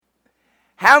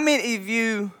How many of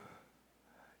you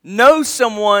know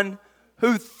someone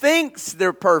who thinks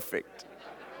they're perfect?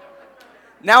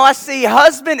 Now I see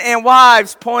husband and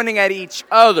wives pointing at each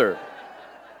other.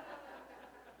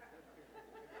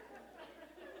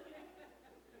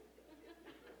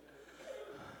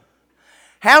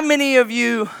 How many of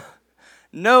you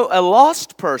know a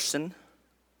lost person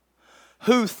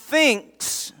who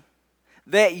thinks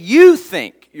that you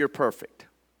think you're perfect?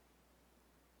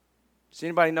 Does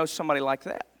anybody know somebody like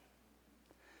that?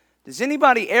 Does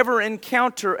anybody ever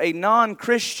encounter a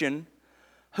non-Christian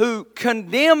who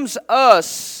condemns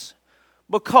us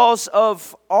because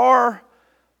of our,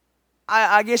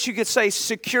 I guess you could say,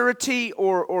 security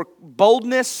or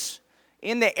boldness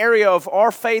in the area of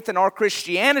our faith and our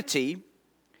Christianity?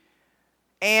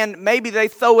 And maybe they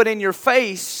throw it in your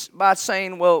face by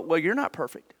saying, well, you're not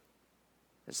perfect.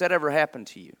 Has that ever happened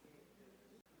to you?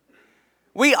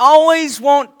 We always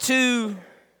want to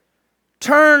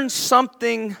turn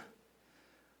something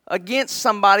against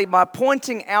somebody by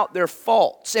pointing out their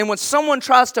faults. And when someone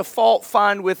tries to fault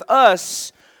find with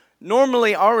us,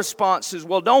 normally our response is,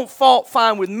 well, don't fault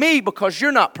find with me because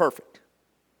you're not perfect.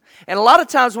 And a lot of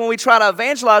times when we try to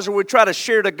evangelize or we try to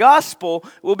share the gospel,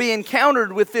 we'll be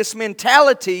encountered with this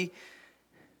mentality,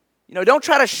 don't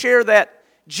try to share that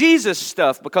Jesus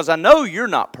stuff because I know you're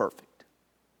not perfect.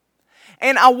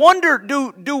 And I wonder,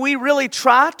 do we really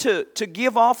try to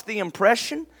give off the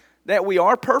impression that we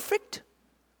are perfect?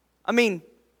 I mean,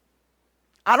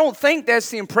 I don't think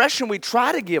that's the impression we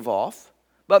try to give off,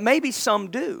 but maybe some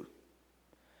do.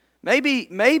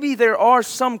 Maybe there are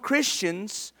some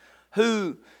Christians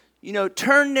who,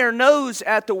 turn their nose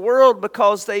at the world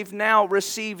because they've now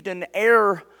received an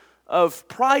air of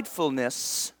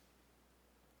pridefulness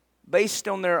based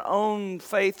on their own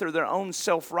faith or their own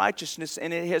self-righteousness,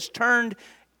 and it has turned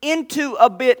into a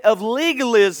bit of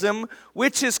legalism,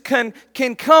 which can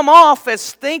come off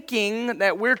as thinking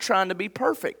that we're trying to be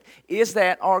perfect. Is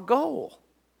that our goal?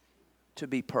 To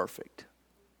be perfect?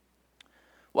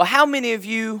 Well, how many of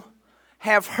you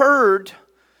have heard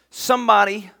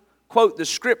somebody quote the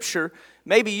scripture?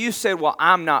 Maybe you said, well,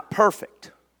 I'm not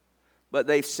perfect. But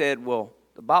they've said, well,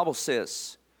 the Bible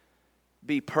says,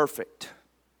 be perfect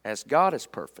as God is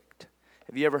perfect.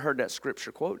 Have you ever heard that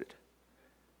scripture quoted?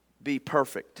 Be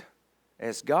perfect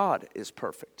as God is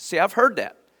perfect. See, I've heard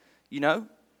that,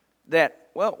 that,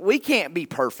 well, we can't be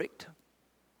perfect.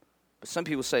 But some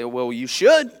people say, well, you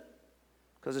should.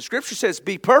 Because the scripture says,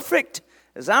 be perfect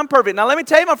as I'm perfect. Now, let me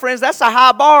tell you, my friends, that's a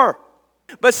high bar.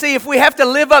 But see, if we have to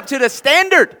live up to the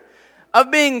standard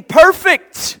of being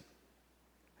perfect,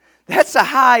 that's a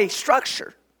high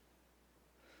structure.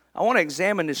 I want to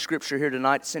examine this scripture here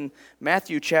tonight. It's in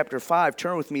Matthew chapter 5.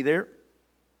 Turn with me there.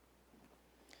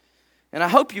 And I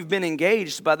hope you've been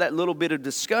engaged by that little bit of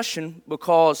discussion,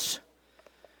 because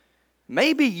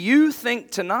maybe you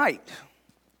think tonight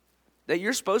that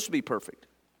you're supposed to be perfect.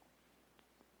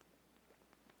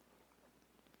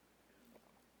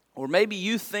 Or maybe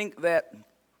you think that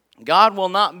God will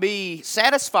not be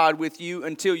satisfied with you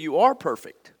until you are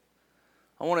perfect.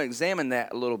 I want to examine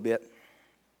that a little bit.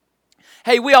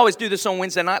 Hey, we always do this on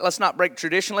Wednesday night. Let's not break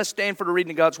tradition. Let's stand for the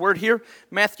reading of God's Word here.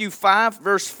 Matthew 5,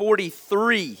 verse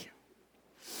 43.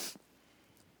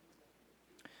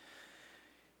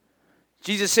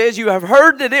 Jesus says, you have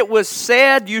heard that it was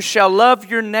said, you shall love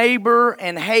your neighbor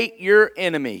and hate your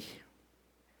enemy.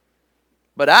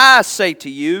 But I say to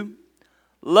you,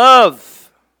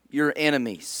 love your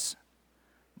enemies.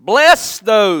 Bless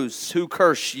those who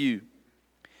curse you.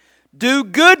 Do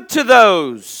good to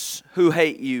those who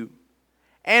hate you.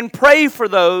 And pray for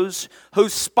those who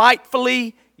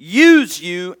spitefully use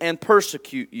you and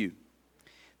persecute you,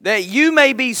 that you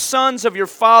may be sons of your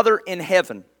Father in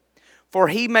heaven. For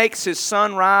He makes His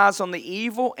sun rise on the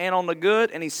evil and on the good,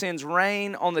 and He sends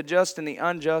rain on the just and the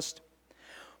unjust.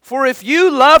 For if you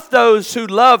love those who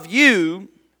love you,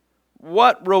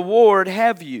 what reward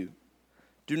have you?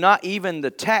 Do not even the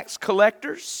tax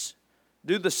collectors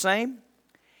do the same?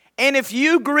 And if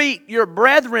you greet your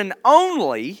brethren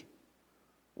only,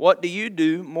 what do you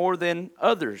do more than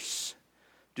others?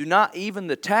 Do not even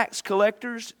the tax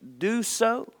collectors do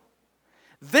so?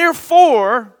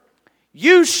 Therefore,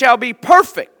 you shall be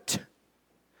perfect,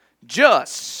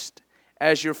 just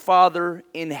as your Father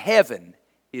in heaven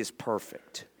is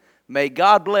perfect. May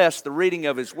God bless the reading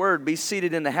of His Word. Be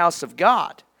seated in the house of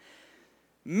God.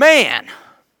 Man,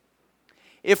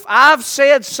 if I've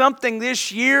said something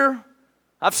this year,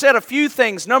 I've said a few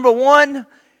things. Number one,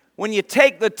 when you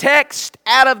take the text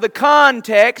out of the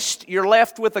context, you're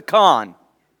left with a con.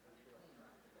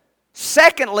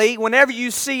 Secondly, whenever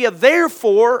you see a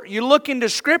therefore, you look into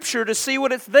Scripture to see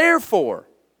what it's there for.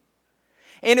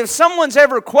 And if someone's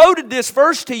ever quoted this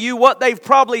verse to you, what they've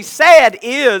probably said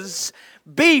is,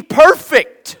 be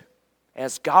perfect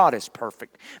as God is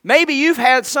perfect. Maybe you've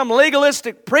had some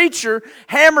legalistic preacher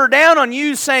hammer down on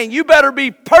you saying, you better be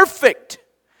perfect.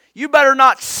 You better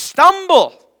not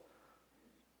stumble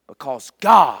because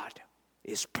God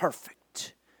is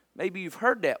perfect. Maybe you've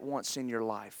heard that once in your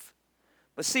life.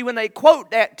 But see, when they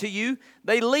quote that to you,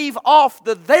 they leave off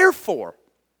the therefore.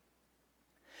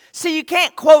 See, you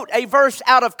can't quote a verse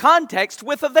out of context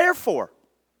with a therefore.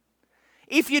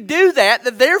 If you do that,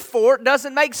 the therefore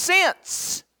doesn't make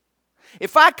sense.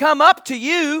 If I come up to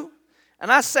you and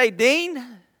I say, Dean,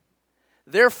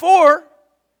 therefore,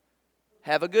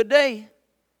 have a good day.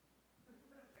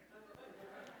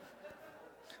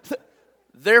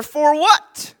 Therefore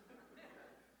what?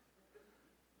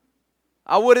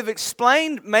 I would have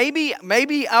explained,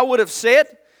 maybe I would have said,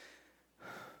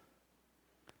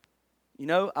 you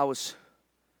know,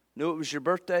 knew it was your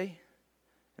birthday,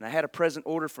 and I had a present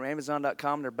order from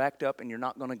Amazon.com. They're backed up, and you're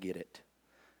not going to get it.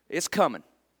 It's coming.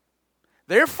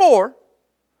 Therefore,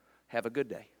 have a good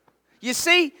day. You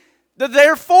see, the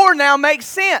therefore now makes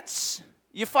sense.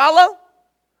 You follow?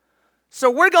 So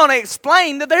we're going to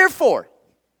explain the therefore.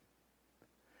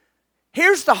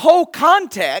 Here's the whole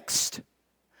context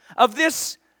of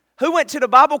this. Who went to the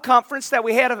Bible conference that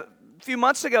we had a few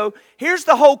months ago? Here's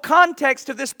the whole context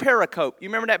of this pericope. You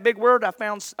remember that big word?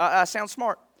 I sound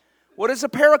smart. What is a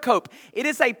pericope? It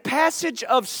is a passage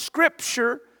of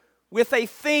Scripture with a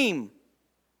theme.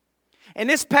 And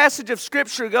this passage of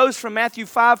Scripture goes from Matthew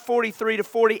 5:43 to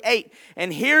 48.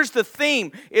 And here's the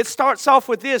theme. It starts off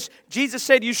with this. Jesus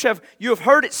said, you have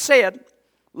heard it said,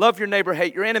 love your neighbor,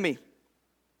 hate your enemy.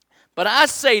 But I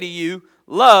say to you,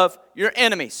 love your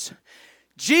enemies.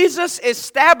 Jesus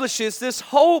establishes this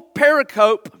whole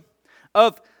pericope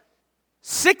of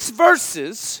 6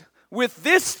 verses with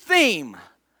this theme.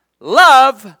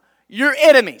 Love your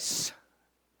enemies.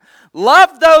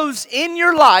 Love those in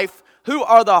your life who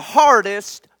are the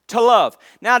hardest to love.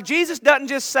 Now, Jesus doesn't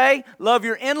just say, love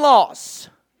your in-laws.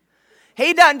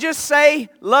 He doesn't just say,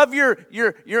 love your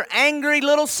angry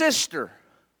little sister.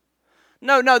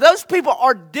 No, those people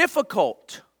are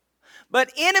difficult.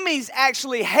 But enemies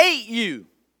actually hate you.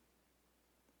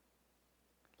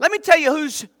 Let me tell you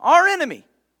who's our enemy.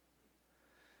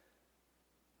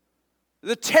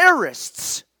 The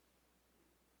terrorists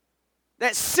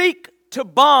that seek to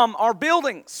bomb our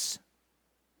buildings.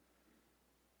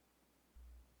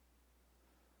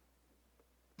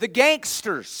 The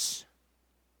gangsters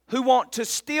who want to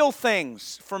steal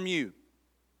things from you.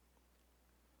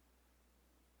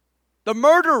 The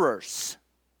murderers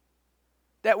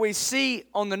that we see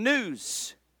on the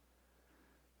news.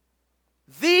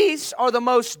 These are the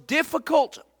most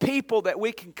difficult people that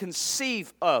we can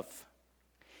conceive of.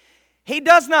 He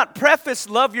does not preface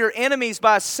love your enemies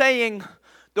by saying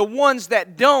the ones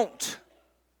that don't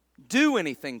do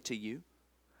anything to you.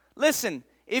 Listen,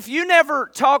 if you never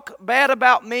talk bad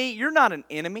about me, you're not an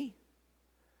enemy.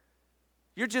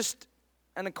 You're just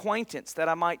an acquaintance that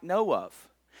I might know of.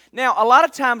 Now, a lot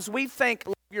of times we think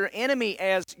of your enemy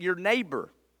as your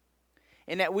neighbor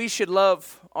and that we should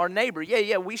love our neighbor.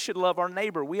 Yeah, we should love our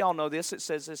neighbor. We all know this. It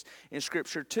says this in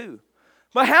Scripture too.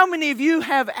 But how many of you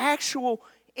have actual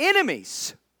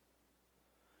enemies?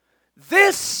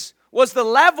 This was the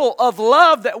level of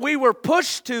love that we were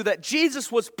pushed to, that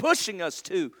Jesus was pushing us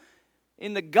to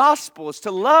in the gospel, is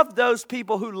to love those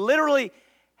people who literally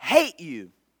hate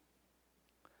you.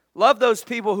 Love those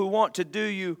people who want to do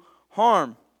you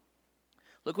harm.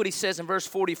 Look what he says in verse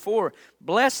 44.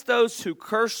 Bless those who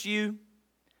curse you.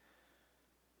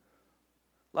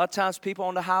 A lot of times people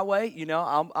on the highway,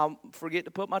 I'll forget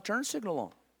to put my turn signal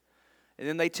on. And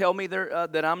then they tell me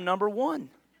that I'm number one.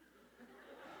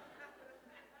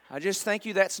 I just thank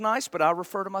you, that's nice, but I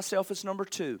refer to myself as number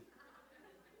 2.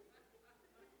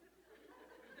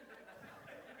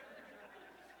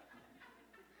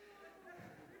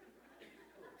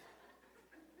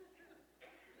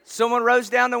 Someone rolls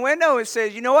down the window and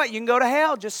says, you know what, you can go to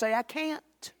hell. Just say, I can't.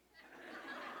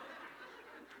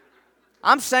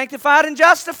 I'm sanctified and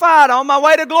justified on my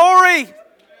way to glory.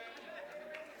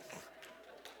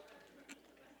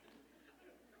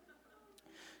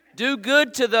 Do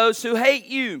good to those who hate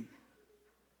you.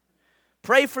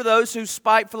 Pray for those who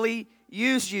spitefully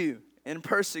use you and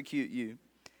persecute you,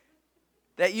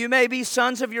 that you may be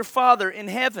sons of your Father in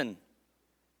heaven.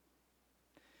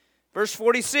 Verse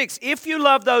 46, if you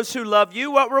love those who love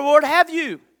you, what reward have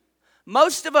you?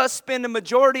 Most of us spend the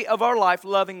majority of our life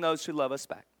loving those who love us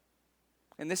back.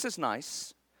 And this is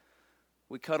nice.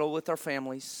 We cuddle with our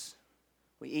families.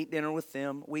 We eat dinner with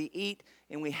them. We eat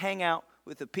and we hang out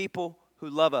with the people who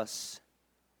love us.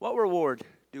 what reward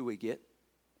do we get?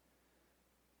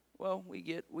 Well, we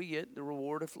get the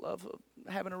reward of love, of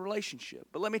having a relationship.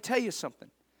 But let me tell you something.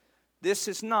 This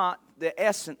is not the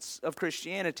essence of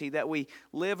Christianity, that we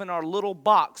live in our little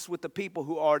box with the people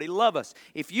who already love us.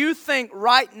 If you think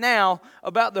right now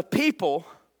about the people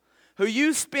who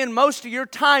you spend most of your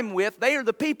time with, they are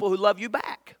the people who love you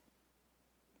back.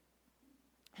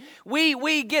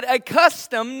 We get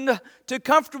accustomed to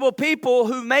comfortable people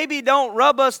who maybe don't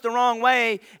rub us the wrong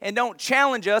way and don't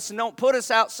challenge us and don't put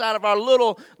us outside of our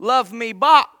little love me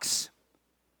box.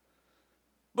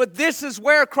 But this is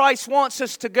where Christ wants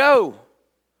us to go.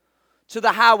 To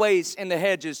the highways and the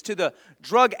hedges, to the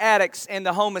drug addicts and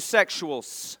the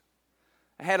homosexuals.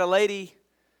 I had a lady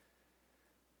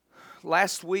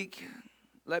last week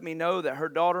let me know that her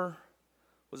daughter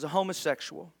was a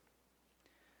homosexual.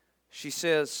 She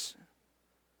says,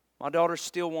 my daughter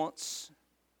still wants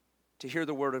to hear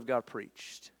the Word of God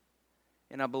preached.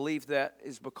 And I believe that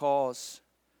is because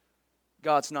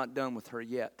God's not done with her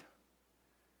yet.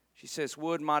 She says,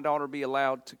 would my daughter be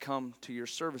allowed to come to your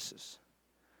services?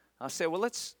 I said, well,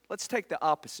 let's take the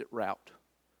opposite route.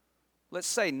 Let's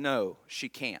say no, she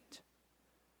can't.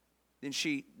 Then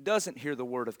she doesn't hear the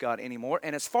Word of God anymore.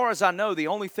 And as far as I know, the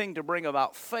only thing to bring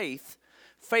about faith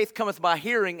cometh by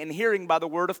hearing, and hearing by the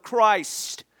Word of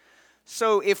Christ.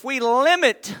 So if we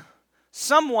limit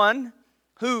someone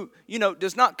who,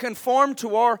 does not conform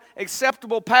to our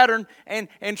acceptable pattern and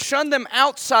shun them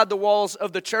outside the walls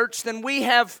of the church, then we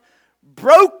have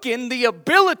broken the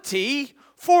ability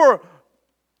for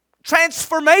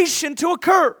transformation to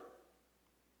occur.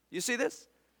 You see this?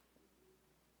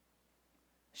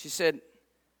 She said,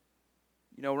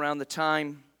 around the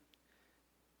time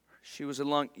she was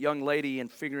a young lady and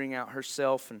figuring out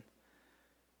herself, and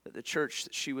that the church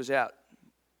that she was at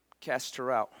cast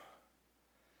her out.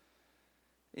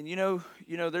 And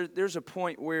there's a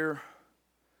point where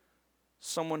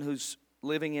someone who's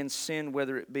living in sin,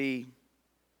 whether it be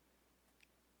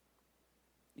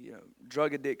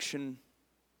drug addiction,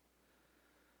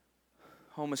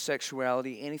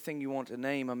 homosexuality, anything you want to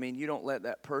name, you don't let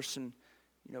that person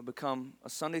become a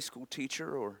Sunday school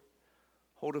teacher or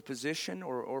hold a position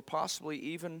or possibly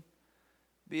even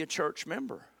be a church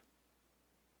member.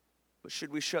 But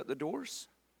should we shut the doors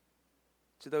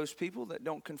to those people that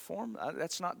don't conform?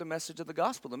 That's not the message of the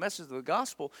gospel. The message of the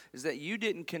gospel is that you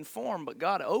didn't conform, but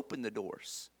God opened the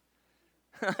doors.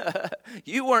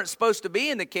 You weren't supposed to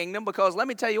be in the kingdom because, let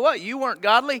me tell you what, you weren't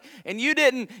godly and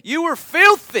you were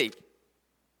filthy.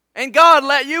 And God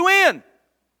let you in.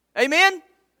 Amen?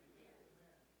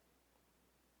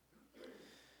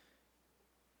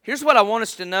 Here's what I want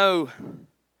us to know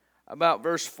about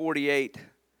verse 48. It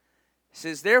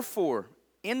says, therefore,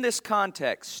 in this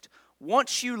context,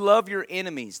 once you love your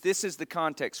enemies, this is the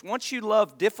context. Once you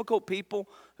love difficult people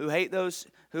who hate those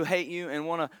who hate you and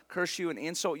want to curse you and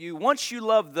insult you, once you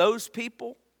love those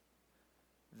people,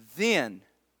 then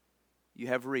you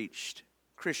have reached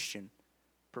Christian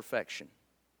perfection.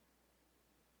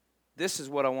 This is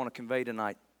what I want to convey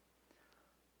tonight.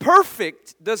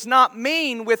 Perfect does not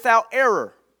mean without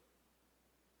error.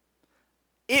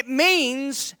 It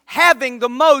means having the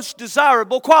most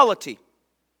desirable quality.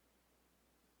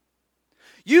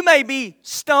 You may be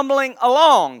stumbling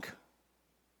along.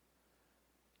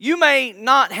 You may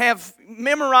not have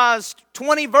memorized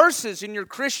 20 verses in your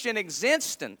Christian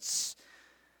existence.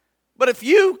 But if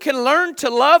you can learn to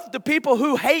love the people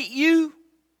who hate you,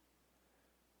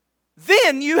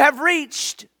 then you have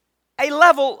reached a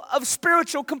level of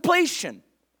spiritual completion.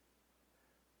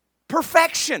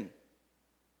 Perfection.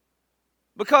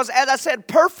 Because, as I said,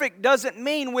 perfect doesn't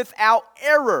mean without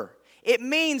error. It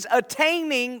means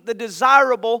attaining the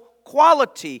desirable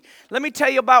quality. Let me tell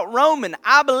you about Roman.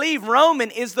 I believe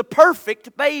Roman is the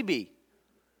perfect baby.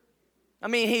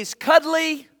 He's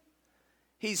cuddly,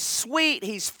 he's sweet,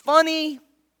 he's funny.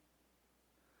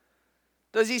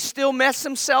 Does he still mess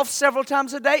himself several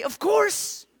times a day? Of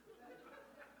course.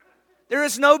 There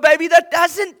is no baby that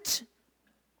doesn't.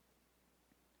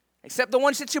 Except the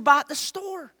ones that you buy at the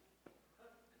store.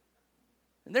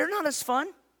 And they're not as fun.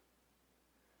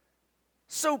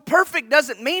 So perfect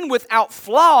doesn't mean without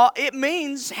flaw. It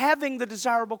means having the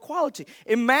desirable quality.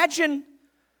 Imagine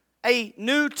a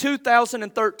new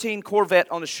 2013 Corvette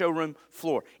on the showroom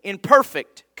floor in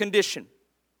perfect condition.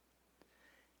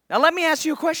 Now let me ask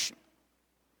you a question.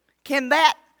 Can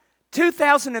that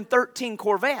 2013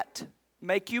 Corvette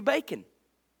make you bacon?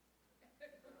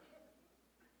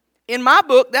 In my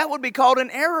book, that would be called an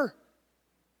error.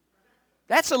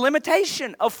 That's a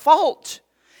limitation, a fault.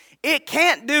 It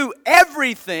can't do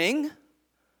everything,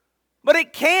 but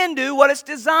it can do what it's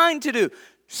designed to do.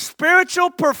 Spiritual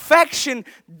perfection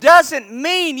doesn't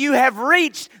mean you have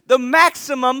reached the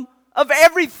maximum of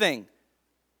everything.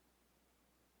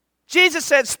 Jesus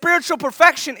said spiritual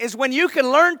perfection is when you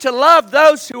can learn to love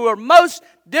those who are most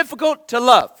difficult to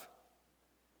love.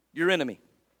 Your enemy.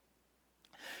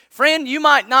 Friend, you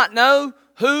might not know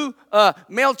who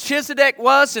Melchizedek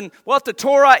was and what the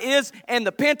Torah is and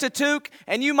the Pentateuch,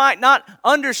 and you might not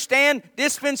understand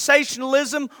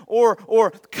dispensationalism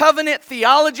or covenant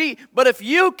theology, but if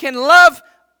you can love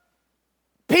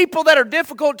people that are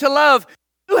difficult to love,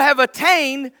 you have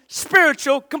attained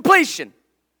spiritual completion.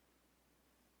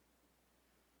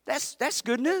 That's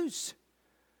good news.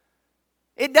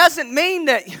 It doesn't mean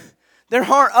that there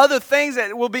aren't other things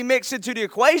that will be mixed into the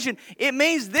equation. It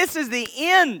means this is the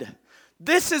end.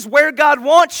 This is where God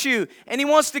wants you, and He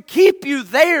wants to keep you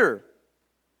there.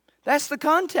 That's the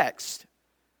context.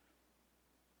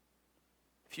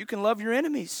 If you can love your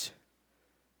enemies,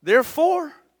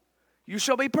 therefore, you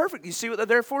shall be perfect. You see what the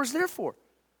therefore is there for?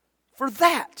 For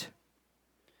that.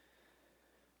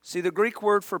 See, the Greek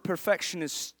word for perfection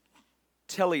is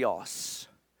teleos,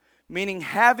 meaning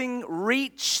having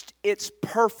reached its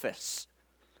purpose.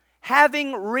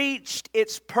 Having reached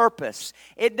its purpose.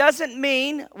 It doesn't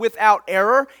mean without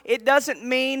error. It doesn't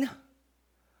mean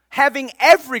having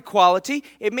every quality.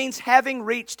 It means having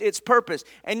reached its purpose.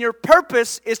 And your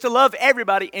purpose is to love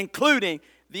everybody, including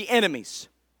the enemies.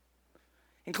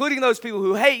 Including those people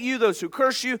who hate you, those who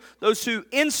curse you, those who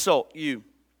insult you.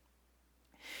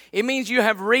 It means you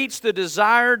have reached the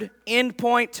desired end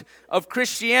point of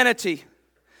Christianity.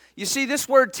 You see, this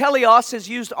word teleos is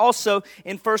used also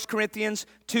in 1 Corinthians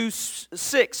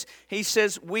 2:6. He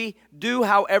says, we do,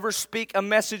 however, speak a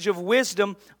message of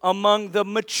wisdom among the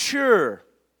mature.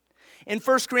 In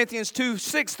 1 Corinthians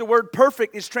 2:6, the word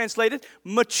perfect is translated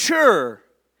mature.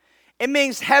 It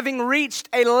means having reached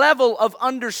a level of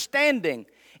understanding.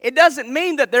 It doesn't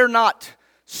mean that they're not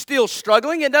still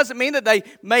struggling. It doesn't mean that they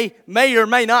may or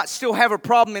may not still have a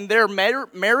problem in their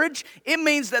marriage. It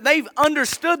means that they've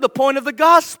understood the point of the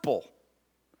gospel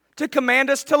to command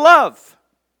us to love.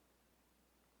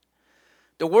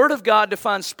 The Word of God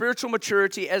defines spiritual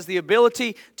maturity as the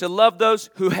ability to love those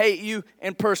who hate you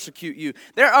and persecute you.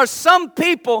 There are some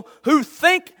people who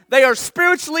think they are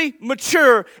spiritually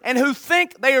mature and who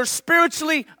think they are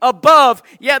spiritually above,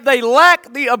 yet they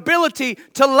lack the ability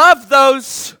to love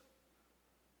those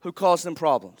who cause them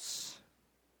problems.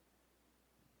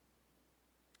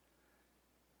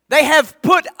 They have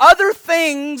put other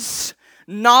things,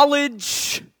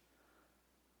 knowledge,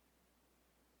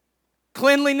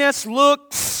 cleanliness,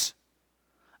 looks,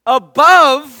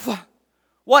 above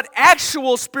what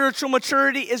actual spiritual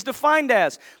maturity is defined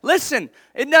as. Listen,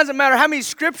 it doesn't matter how many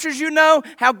scriptures you know,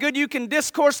 how good you can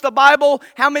discourse the Bible,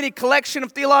 how many collection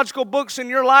of theological books in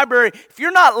your library. If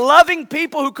you're not loving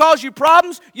people who cause you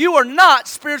problems, you are not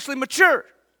spiritually mature.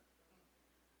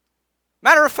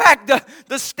 Matter of fact,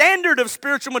 the standard of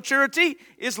spiritual maturity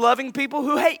is loving people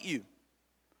who hate you.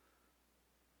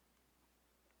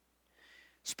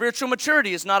 Spiritual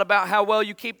maturity is not about how well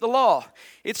you keep the law.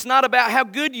 It's not about how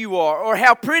good you are or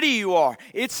how pretty you are.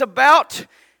 It's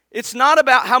not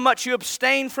about how much you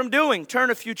abstain from doing.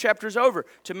 Turn a few chapters over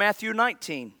to Matthew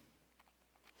 19.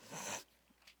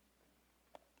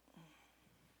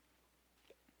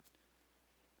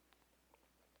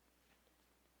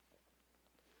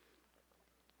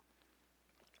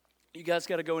 You guys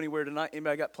got to go anywhere tonight?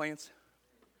 Anybody got plans?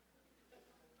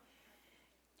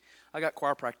 I got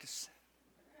choir practice.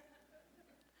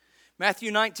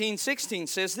 Matthew 19:16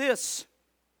 says this.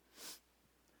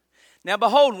 Now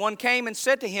behold, one came and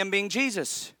said to him, being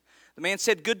Jesus. The man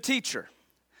said, Good teacher,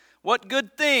 what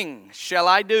good thing shall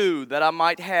I do that I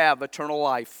might have eternal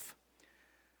life?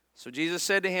 So Jesus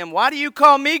said to him, Why do you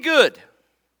call me good?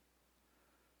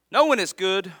 No one is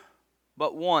good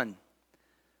but one,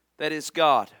 that is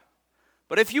God.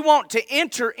 But if you want to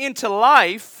enter into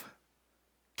life,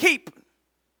 keep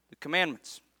the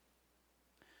commandments.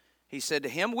 He said to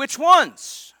him, Which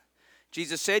ones?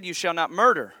 Jesus said, You shall not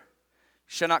murder. You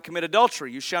shall not commit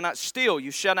adultery. You shall not steal.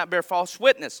 You shall not bear false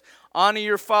witness. Honor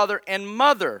your father and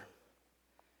mother.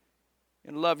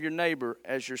 And love your neighbor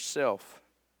as yourself.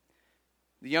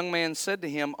 The young man said to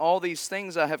him, All these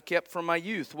things I have kept from my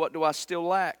youth. What do I still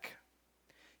lack?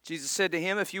 Jesus said to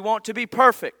him, If you want to be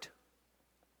perfect,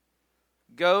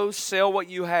 go sell what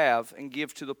you have and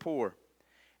give to the poor,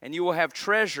 and you will have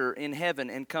treasure in heaven,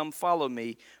 and come follow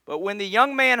me. But when the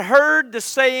young man heard the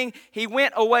saying, he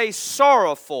went away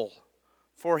sorrowful,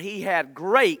 for he had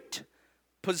great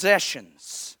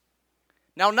possessions.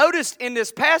 Now notice in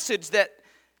this passage that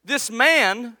this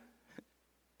man,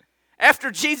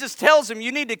 After Jesus tells him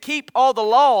you need to keep all the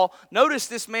law, notice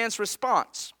this man's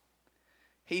response.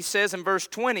 He says in verse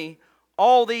 20,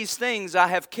 all these things I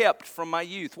have kept from my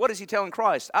youth. What is he telling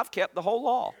Christ? I've kept the whole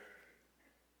law.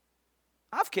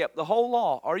 I've kept the whole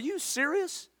law. Are you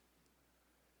serious?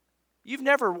 You've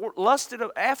never lusted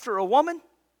after a woman?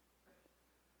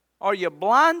 Are you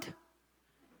blind?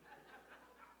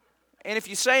 And if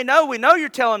you say no, we know you're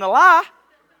telling a lie.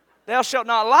 Thou shalt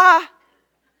not lie.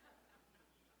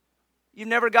 You've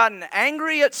never gotten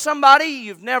angry at somebody.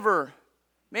 You've never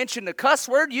mentioned a cuss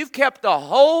word. You've kept the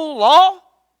whole law.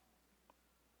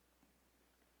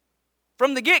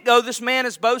 From the get-go, this man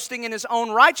is boasting in his own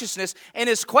righteousness, and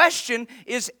his question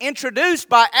is introduced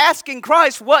by asking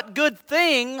Christ, what good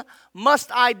thing must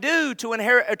I do to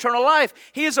inherit eternal life?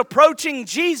 He is approaching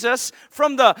Jesus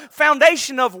from the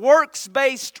foundation of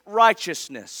works-based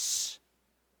righteousness.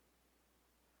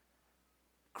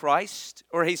 Christ,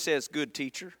 or he says, good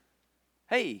teacher.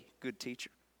 Hey, good teacher.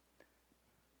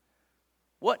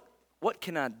 What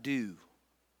can I do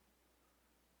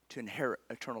to inherit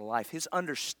eternal life? His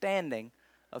understanding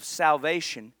of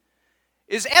salvation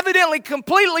is evidently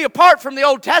completely apart from the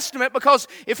Old Testament, because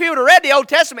if he would have read the Old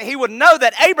Testament, he would know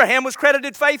that Abraham was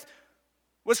credited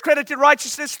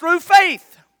righteousness through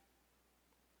faith.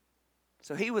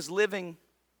 So he was living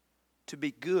to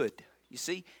be good. You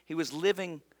see, he was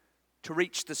living to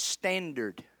reach the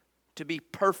standard, to be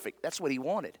perfect. That's what he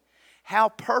wanted. How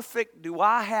perfect do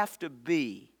I have to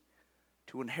be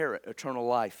to inherit eternal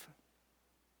life?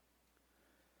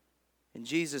 And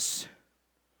Jesus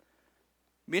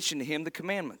mentioned to him the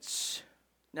commandments.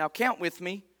 Now count with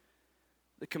me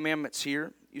the commandments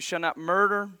here. You shall not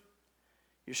murder.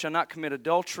 You shall not commit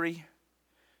adultery.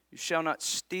 You shall not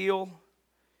steal.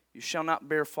 You shall not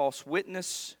bear false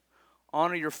witness.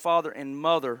 Honor your father and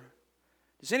mother.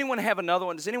 Does anyone have another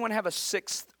one? Does anyone have a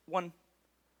sixth one?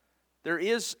 There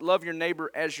is love your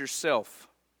neighbor as yourself.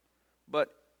 But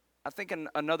I think in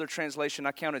another translation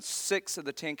I counted 6 of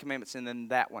the 10 commandments and then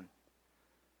that one.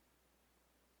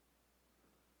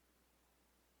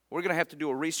 We're going to have to do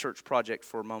a research project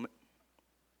for a moment.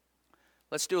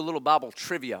 Let's do a little Bible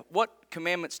trivia. What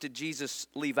commandments did Jesus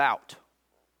leave out?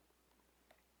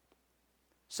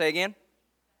 Say again.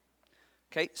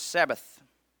 Okay, Sabbath.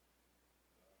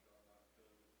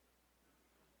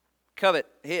 Covet.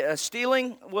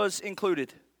 Stealing was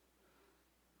included.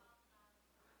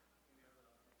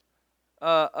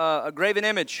 A graven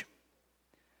image.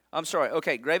 I'm sorry.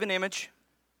 Okay, graven image.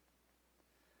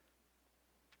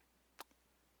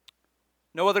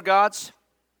 No other gods?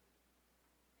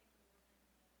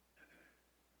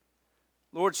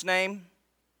 Lord's name.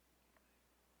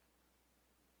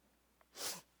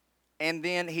 And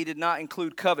then he did not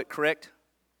include covet, correct?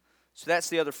 So that's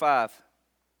the other 5.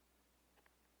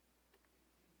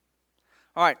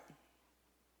 All right.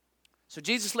 So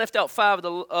Jesus left out 5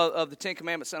 of the 10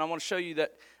 commandments, and I want to show you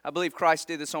that I believe Christ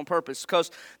did this on purpose,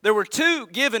 because there were 2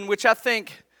 given which I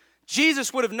think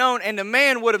Jesus would have known and the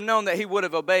man would have known that he would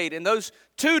have obeyed. And those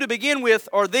 2 to begin with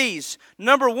are these.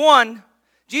 Number 1,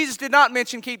 Jesus did not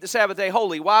mention keep the Sabbath day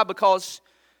holy. Why? Because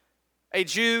a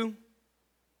Jew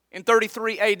in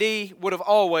 33 AD would have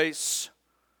always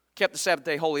kept the Sabbath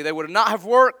day holy. They would not have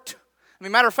worked. I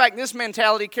mean, matter of fact, this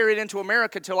mentality carried into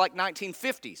America until like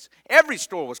 1950s. Every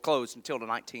store was closed until the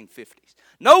 1950s.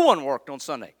 No one worked on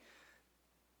Sunday.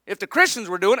 If the Christians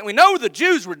were doing it, we know the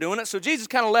Jews were doing it, so Jesus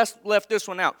kind of left this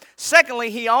one out.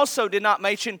 Secondly, he also did not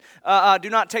mention, do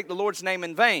not take the Lord's name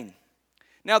in vain.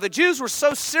 Now, the Jews were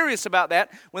so serious about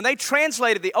that, when they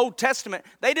translated the Old Testament,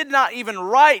 they did not even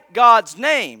write God's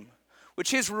name, which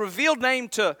his revealed name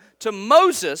to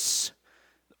Moses.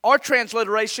 Our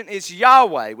transliteration is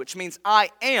Yahweh, which means I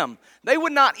am. They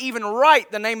would not even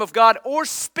write the name of God or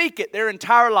speak it their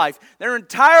entire life. Their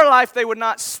entire life they would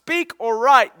not speak or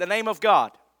write the name of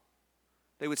God.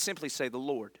 They would simply say the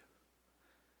Lord.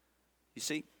 You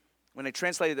see, when they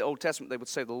translated the Old Testament, they would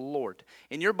say the Lord.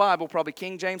 In your Bible, probably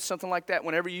King James, something like that,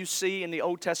 whenever you see in the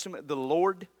Old Testament the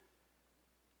Lord,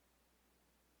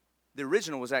 the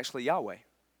original was actually Yahweh.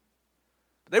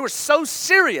 They were so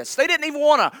serious, they didn't even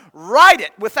want to write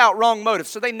it without wrong motive,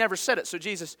 so they never said it. So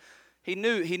Jesus, he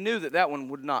knew that one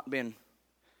would not been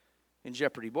in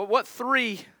jeopardy. But what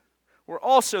 3 were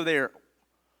also there?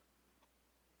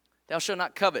 Thou shalt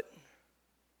not covet.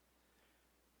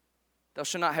 Thou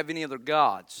shalt not have any other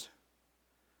gods.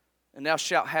 And thou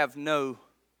shalt have no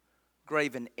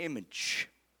graven image.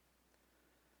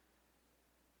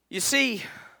 You see,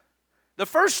 the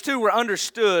first 2 were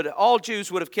understood. All Jews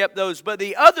would have kept those. But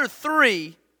the other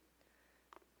 3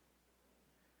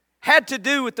 had to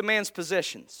do with the man's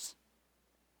possessions.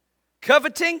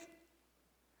 Coveting.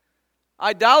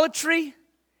 Idolatry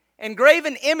and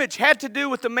graven image had to do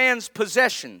with the man's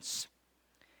possessions.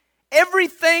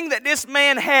 Everything that this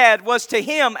man had was to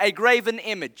him a graven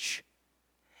image.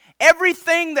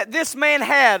 Everything that this man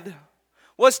had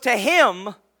was to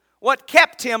him what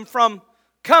kept him from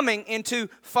coming into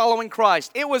following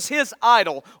Christ. It was his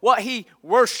idol, what he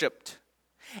worshiped.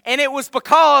 And it was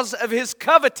because of his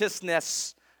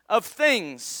covetousness of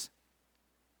things.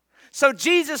 So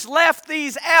Jesus left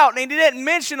these out, and he didn't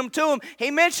mention them to him.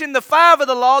 He mentioned the 5 of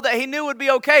the law that he knew would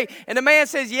be okay. And the man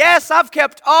says, yes, I've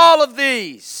kept all of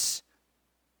these.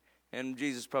 And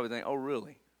Jesus probably thinking, oh,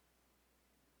 really?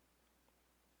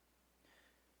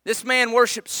 This man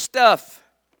worshiped stuff.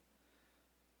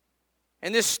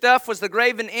 And this stuff was the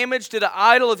graven image to the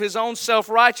idol of his own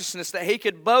self-righteousness, that he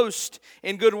could boast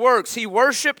in good works. He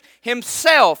worshiped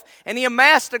himself, and he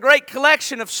amassed a great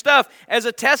collection of stuff as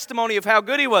a testimony of how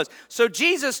good he was. So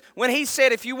Jesus, when he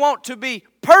said, if you want to be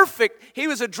perfect, he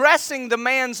was addressing the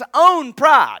man's own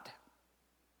pride.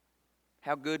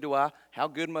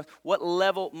 What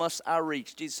level must I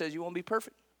reach? Jesus says, you want to be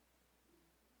perfect?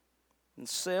 And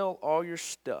sell all your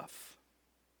stuff.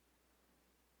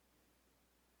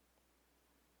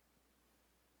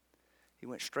 He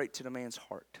went straight to the man's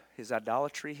heart. His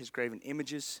idolatry, his graven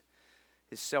images,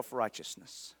 his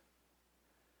self-righteousness.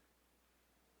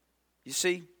 You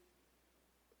see,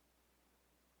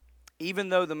 even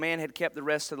though the man had kept the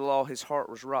rest of the law, his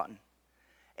heart was rotten.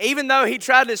 Even though he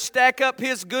tried to stack up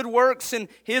his good works and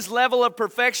his level of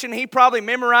perfection, he probably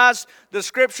memorized the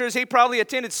scriptures. He probably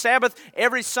attended Sabbath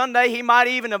every Sunday. He might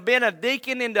even have been a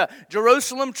deacon in the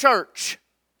Jerusalem church.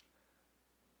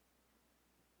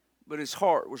 But his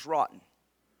heart was rotten.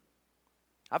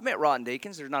 I've met rotten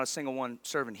deacons. There's not a single one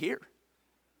serving here.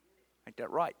 Ain't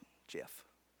that right, Jeff?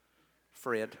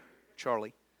 Fred?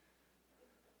 Charlie?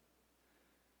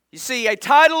 You see, a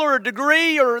title or a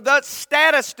degree or that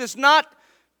status does not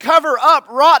cover up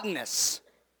rottenness.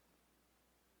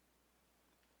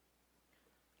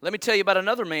 Let me tell you about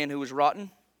another man who was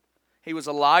rotten. He was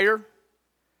a liar.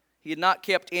 He had not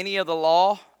kept any of the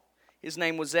law. His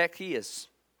name was Zacchaeus.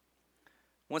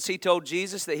 Once he told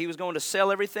Jesus that he was going to sell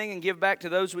everything and give back to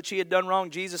those which he had done wrong,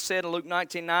 Jesus said in Luke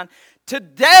 19:9,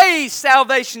 today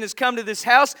salvation has come to this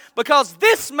house because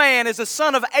this man is a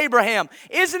son of Abraham.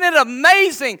 Isn't it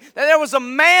amazing that there was a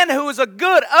man who was a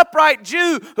good, upright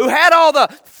Jew who had all the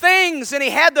things and he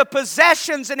had the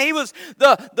possessions and he was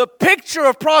the picture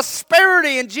of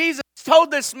prosperity, and Jesus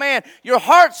told this man, your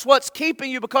heart's what's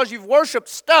keeping you because you've worshiped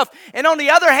stuff. And on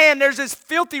the other hand, there's this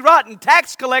filthy, rotten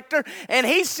tax collector, and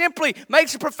he simply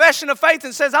makes a profession of faith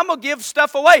and says, I'm going to give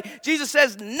stuff away. Jesus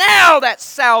says, now that's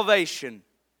salvation.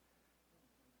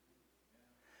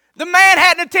 The man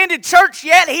hadn't attended church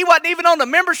yet. He wasn't even on the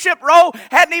membership roll,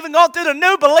 hadn't even gone through the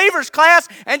new believers class,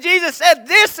 and Jesus said,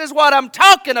 this is what I'm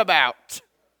talking about.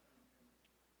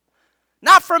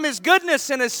 Not from his goodness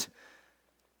and his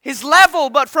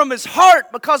level, but from his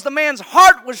heart, because the man's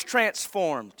heart was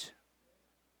transformed.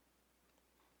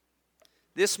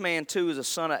 This man too is a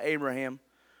son of Abraham,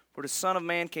 for the Son of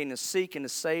Man came to seek and to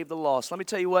save the lost. Let me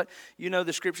tell you what, you know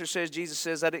the scripture says, Jesus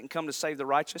says, I didn't come to save the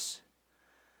righteous.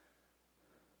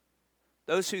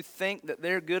 Those who think that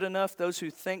they're good enough, those who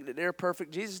think that they're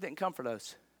perfect, Jesus didn't come for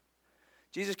those.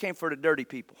 Jesus came for the dirty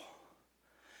people.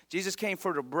 Jesus came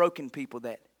for the broken people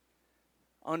that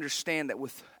understand that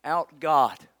without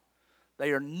God,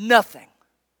 they are nothing.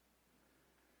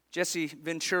 Jesse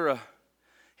Ventura,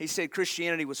 he said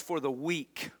Christianity was for the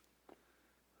weak.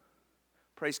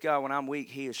 Praise God, when I'm weak,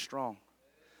 He is strong.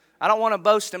 I don't want to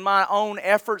boast in my own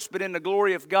efforts, but in the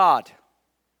glory of God.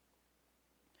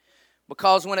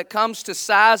 Because when it comes to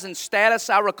size and status,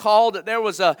 I recall that there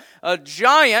was a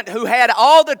giant who had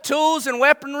all the tools and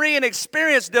weaponry and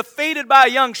experience defeated by a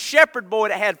young shepherd boy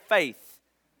that had faith.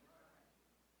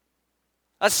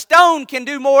 A stone can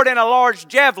do more than a large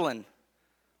javelin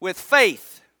with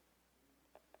faith.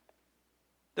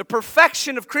 The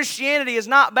perfection of Christianity is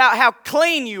not about how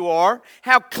clean you are,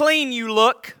 how clean you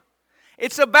look.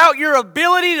 It's about your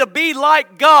ability to be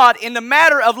like God in the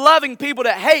matter of loving people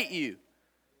that hate you.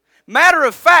 Matter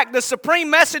of fact, the supreme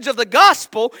message of the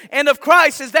gospel and of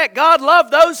Christ is that God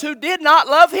loved those who did not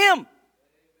love Him.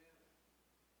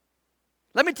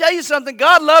 Let me tell you something.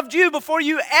 God loved you before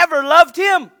you ever loved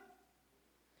Him.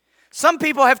 Some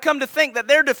people have come to think that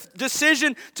their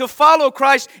decision to follow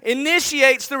Christ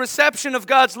initiates the reception of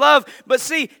God's love. But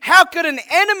see, how could an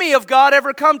enemy of God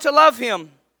ever come to love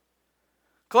Him?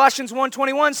 Colossians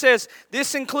 1:21 says,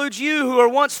 this includes you who are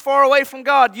once far away from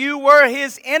God. You were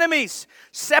His enemies,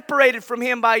 separated from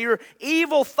Him by your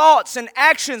evil thoughts and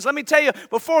actions. Let me tell you,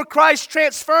 before Christ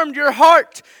transformed your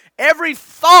heart, Every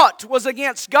thought was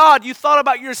against God. You thought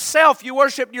about yourself. You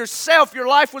worshiped yourself. Your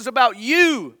life was about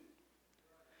you.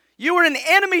 You were an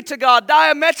enemy to God,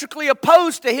 diametrically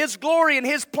opposed to His glory and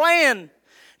His plan.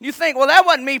 You think, well, that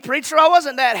wasn't me, preacher. I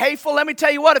wasn't that hateful. Let me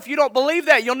tell you what, if you don't believe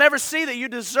that, you'll never see that you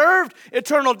deserved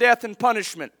eternal death and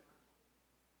punishment.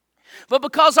 But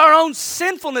because our own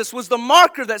sinfulness was the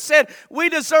marker that said we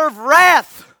deserve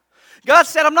wrath, God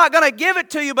said, I'm not going to give it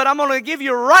to you, but I'm going to give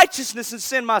you righteousness and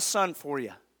send my Son for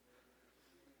you.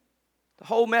 The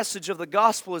whole message of the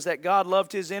gospel is that God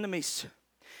loved His enemies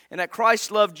and that Christ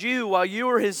loved you while you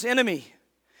were His enemy.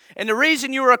 And the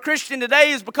reason you are a Christian today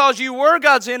is because you were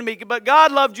God's enemy, but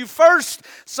God loved you first.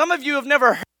 Some of you have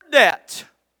never heard that.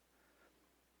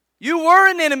 You were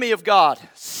an enemy of God,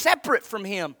 separate from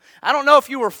Him. I don't know if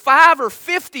you were 5 or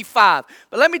 55,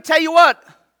 but let me tell you what,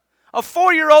 a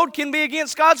 4-year-old can be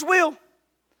against God's will.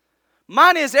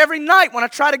 Mine is every night when I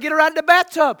try to get her out of the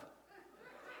bathtub.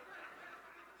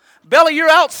 Bella, you're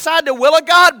outside the will of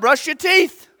God. Brush your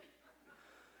teeth.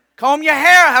 Comb your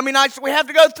hair. How many nights do we have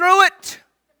to go through it?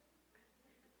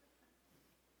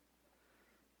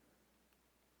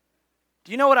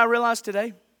 Do you know what I realized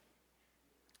today?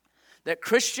 That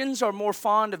Christians are more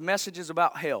fond of messages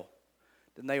about hell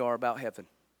than they are about heaven.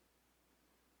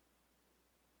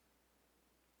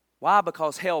 Why?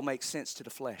 Because hell makes sense to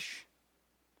the flesh.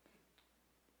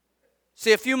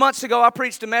 See, a few months ago, I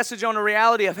preached a message on the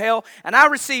reality of hell, and I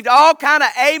received all kind of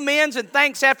amens and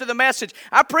thanks after the message.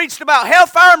 I preached about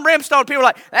hellfire and brimstone. People were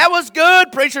like, that was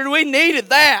good, preacher. We needed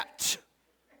that.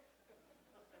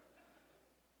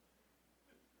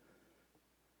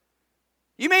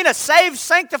 You mean a saved,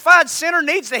 sanctified sinner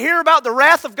needs to hear about the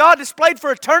wrath of God displayed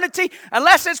for eternity?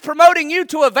 Unless it's promoting you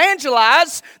to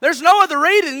evangelize, there's no other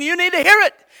reason you need to hear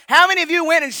it. How many of you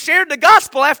went and shared the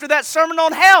gospel after that sermon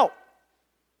on hell?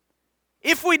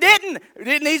 If we didn't,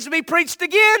 it needs to be preached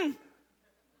again.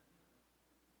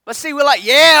 But see, we're like,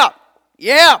 yeah,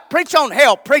 preach on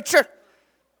hell, preacher.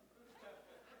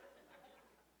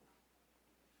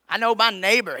 I know my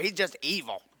neighbor, he's just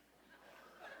evil.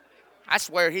 I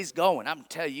swear he's going. I'm going to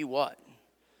tell you what.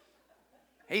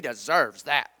 He deserves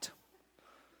that.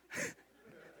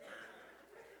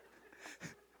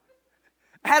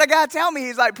 I had a guy tell me,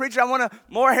 he's like, preacher, I want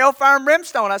more hellfire and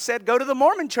brimstone. I said, go to the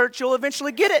Mormon church, you'll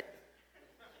eventually get it.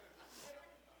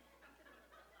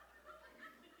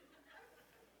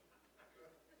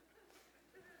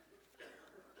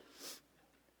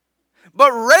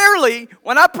 But rarely,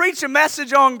 when I preach a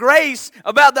message on grace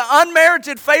about the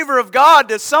unmerited favor of God,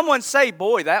 does someone say,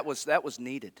 boy, that was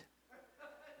needed.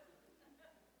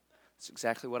 That's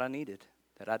exactly what I needed,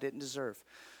 that I didn't deserve.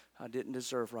 I didn't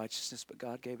deserve righteousness, but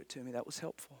God gave it to me. That was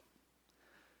helpful.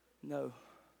 No.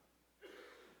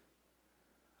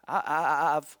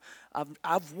 I've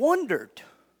wondered,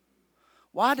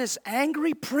 why does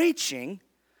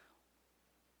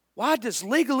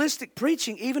legalistic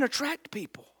preaching even attract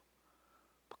people?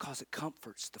 Because it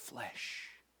comforts the flesh.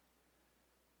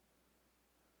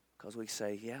 Because we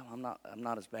say, yeah, I'm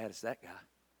not as bad as that guy.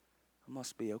 I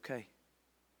must be okay.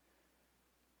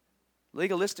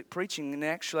 Legalistic preaching in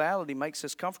actuality makes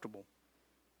us comfortable.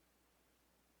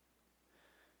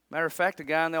 Matter of fact, a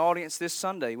guy in the audience this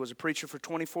Sunday was a preacher for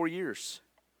 24 years.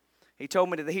 He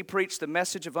told me that he preached the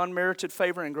message of unmerited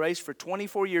favor and grace for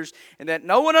 24 years and that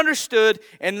no one understood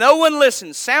and no one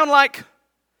listened. Sound like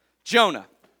Jonah.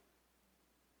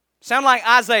 Sound like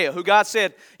Isaiah, who God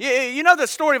said, you know the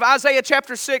story of Isaiah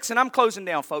chapter 6, and I'm closing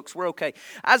down, folks, we're okay.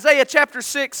 Isaiah chapter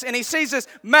 6, and he sees this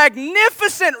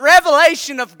magnificent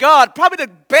revelation of God, probably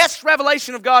the best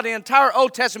revelation of God in the entire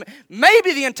Old Testament,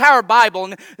 maybe the entire Bible.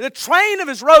 And the train of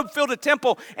his robe filled the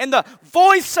temple, and the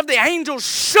voice of the angels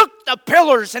shook the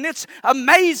pillars, and it's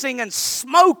amazing, and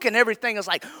smoke and everything is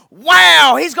like,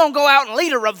 wow, he's going to go out and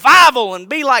lead a revival and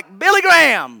be like Billy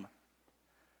Graham.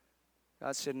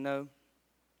 God said, no.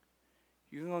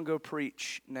 You're going to go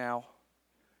preach now,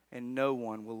 and no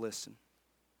one will listen.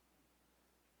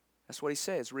 That's what he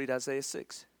says. Read Isaiah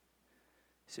 6.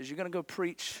 He says, you're going to go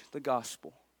preach the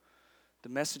gospel, the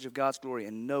message of God's glory,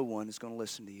 and no one is going to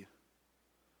listen to you.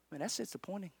 Man, that's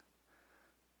disappointing.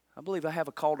 I believe I have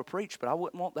a call to preach, but I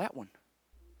wouldn't want that one.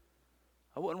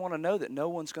 I wouldn't want to know that no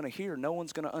one's going to hear, no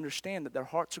one's going to understand, that their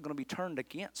hearts are going to be turned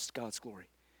against God's glory.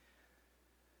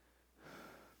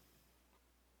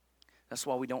 That's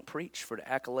why we don't preach for the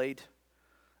accolade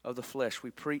of the flesh.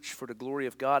 We preach for the glory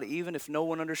of God, even if no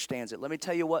one understands it. Let me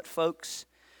tell you what, folks.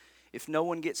 If no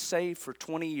one gets saved for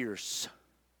 20 years,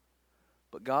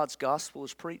 but God's gospel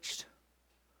is preached,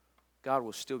 God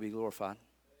will still be glorified.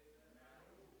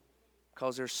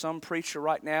 Because there's some preacher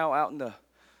right now out in the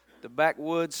the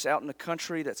backwoods out in the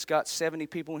country that's got 70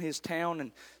 people in his town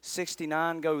and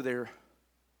 69 go there.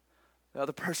 The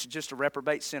other person's just a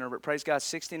reprobate sinner, but praise God,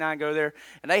 69 go there.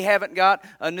 And they haven't got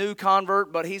a new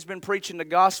convert, but he's been preaching the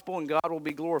gospel, and God will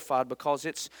be glorified because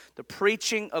it's the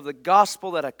preaching of the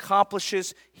gospel that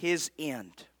accomplishes his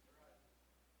end.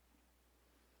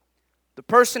 The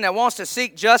person that wants to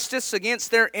seek justice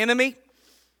against their enemy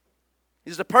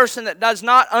is the person that does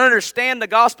not understand the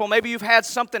gospel. Maybe you've had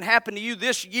something happen to you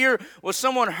this year where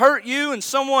someone hurt you and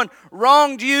someone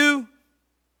wronged you,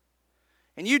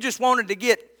 and you just wanted to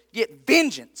get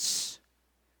vengeance,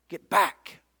 get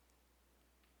back.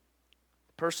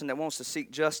 The person that wants to seek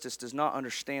justice does not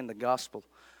understand the gospel.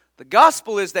 The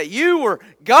gospel is that you were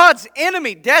God's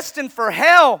enemy, destined for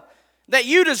hell, that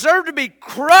you deserve to be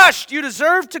crushed, you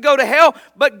deserve to go to hell,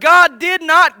 but God did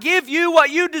not give you what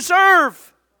you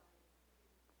deserve.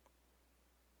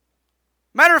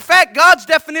 Matter of fact, God's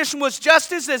definition was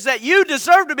justice is that you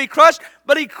deserve to be crushed,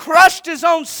 but He crushed His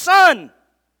own Son.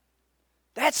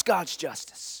 That's God's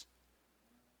justice.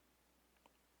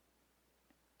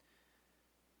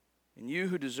 And you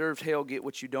who deserved hell get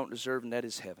what you don't deserve, and that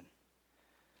is heaven.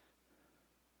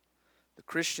 The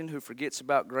Christian who forgets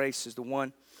about grace is the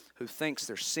one who thinks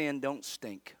their sin don't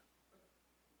stink.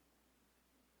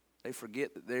 They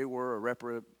forget that they were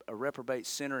a reprobate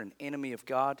sinner, an enemy of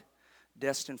God,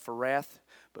 destined for wrath,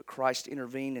 but Christ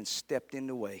intervened and stepped in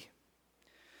the way.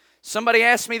 Somebody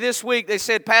asked me this week, they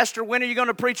said, Pastor, when are you going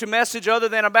to preach a message other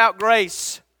than about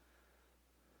grace?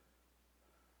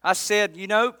 I said,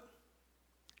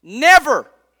 never.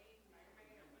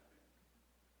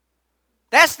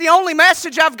 That's the only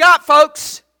message I've got,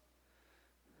 folks.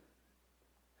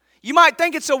 You might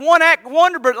think it's a one-act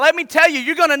wonder, but let me tell you,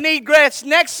 you're going to need grace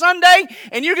next Sunday,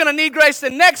 and you're going to need grace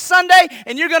the next Sunday,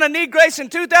 and you're going to need grace in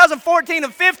 2014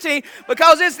 and 15,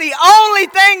 because it's the only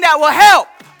thing that will help.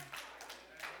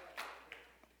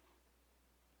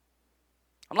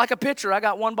 I'm like a pitcher. I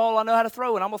got one ball I know how to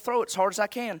throw, and I'm going to throw it as hard as I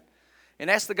can. And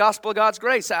that's the gospel of God's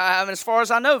grace. As far as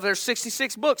I know, there's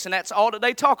 66 books, and that's all that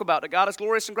they talk about. That God is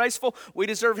glorious and graceful. We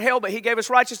deserve hell, but He gave us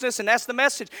righteousness, and that's the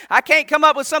message. I can't come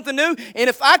up with something new, and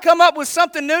if I come up with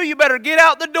something new, you better get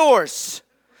out the doors.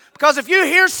 Because if you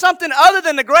hear something other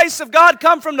than the grace of God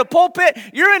come from the pulpit,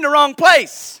 you're in the wrong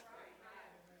place.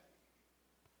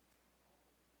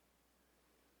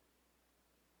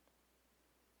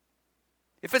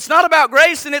 If it's not about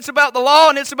grace, then it's about the law,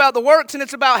 and it's about the works, and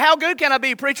it's about how good can I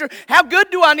be, preacher? How good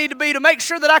do I need to be to make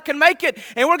sure that I can make it?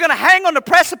 And we're going to hang on the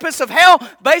precipice of hell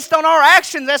based on our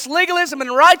actions. That's legalism and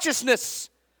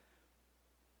righteousness.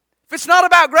 If it's not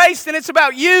about grace, then it's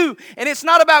about you, and it's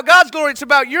not about God's glory, it's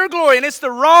about your glory, and it's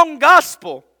the wrong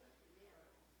gospel.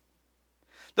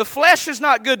 The flesh is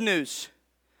not good news.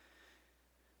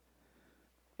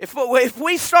 If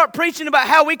we start preaching about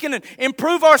how we can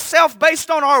improve ourselves based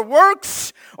on our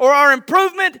works or our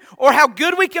improvement or how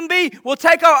good we can be, we'll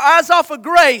take our eyes off of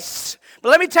grace. But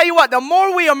let me tell you what, the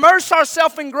more we immerse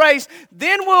ourselves in grace,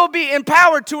 then we'll be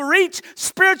empowered to reach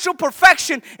spiritual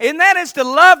perfection, and that is to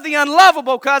love the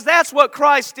unlovable, because that's what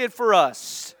Christ did for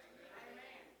us.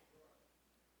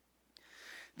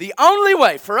 The only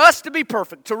way for us to be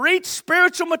perfect, to reach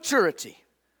spiritual maturity,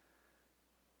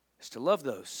 is to love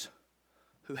those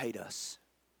who hate us.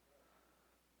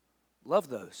 Love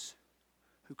those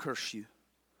who curse you.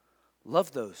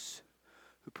 Love those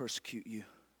who persecute you.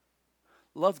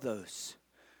 Love those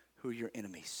who are your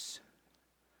enemies.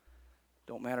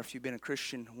 Don't matter if you've been a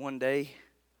Christian one day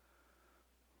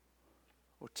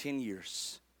or 10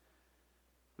 years.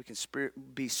 We can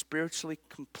be spiritually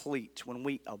complete when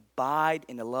we abide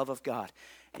in the love of God.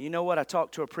 And you know what? I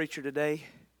talked to a preacher today, and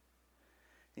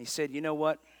he said, you know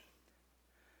what?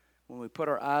 When we put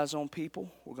our eyes on people,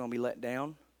 we're going to be let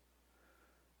down.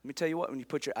 Let me tell you what, when you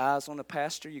put your eyes on a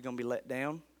pastor, you're going to be let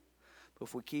down. But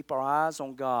if we keep our eyes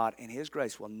on God and His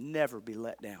grace, we'll never be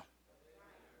let down.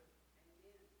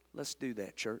 Let's do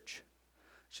that, church.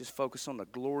 Let's just focus on the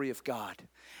glory of God.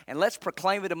 And let's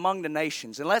proclaim it among the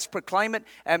nations. And let's proclaim it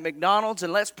at McDonald's.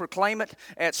 And let's proclaim it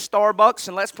at Starbucks.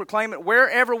 And let's proclaim it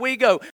wherever we go.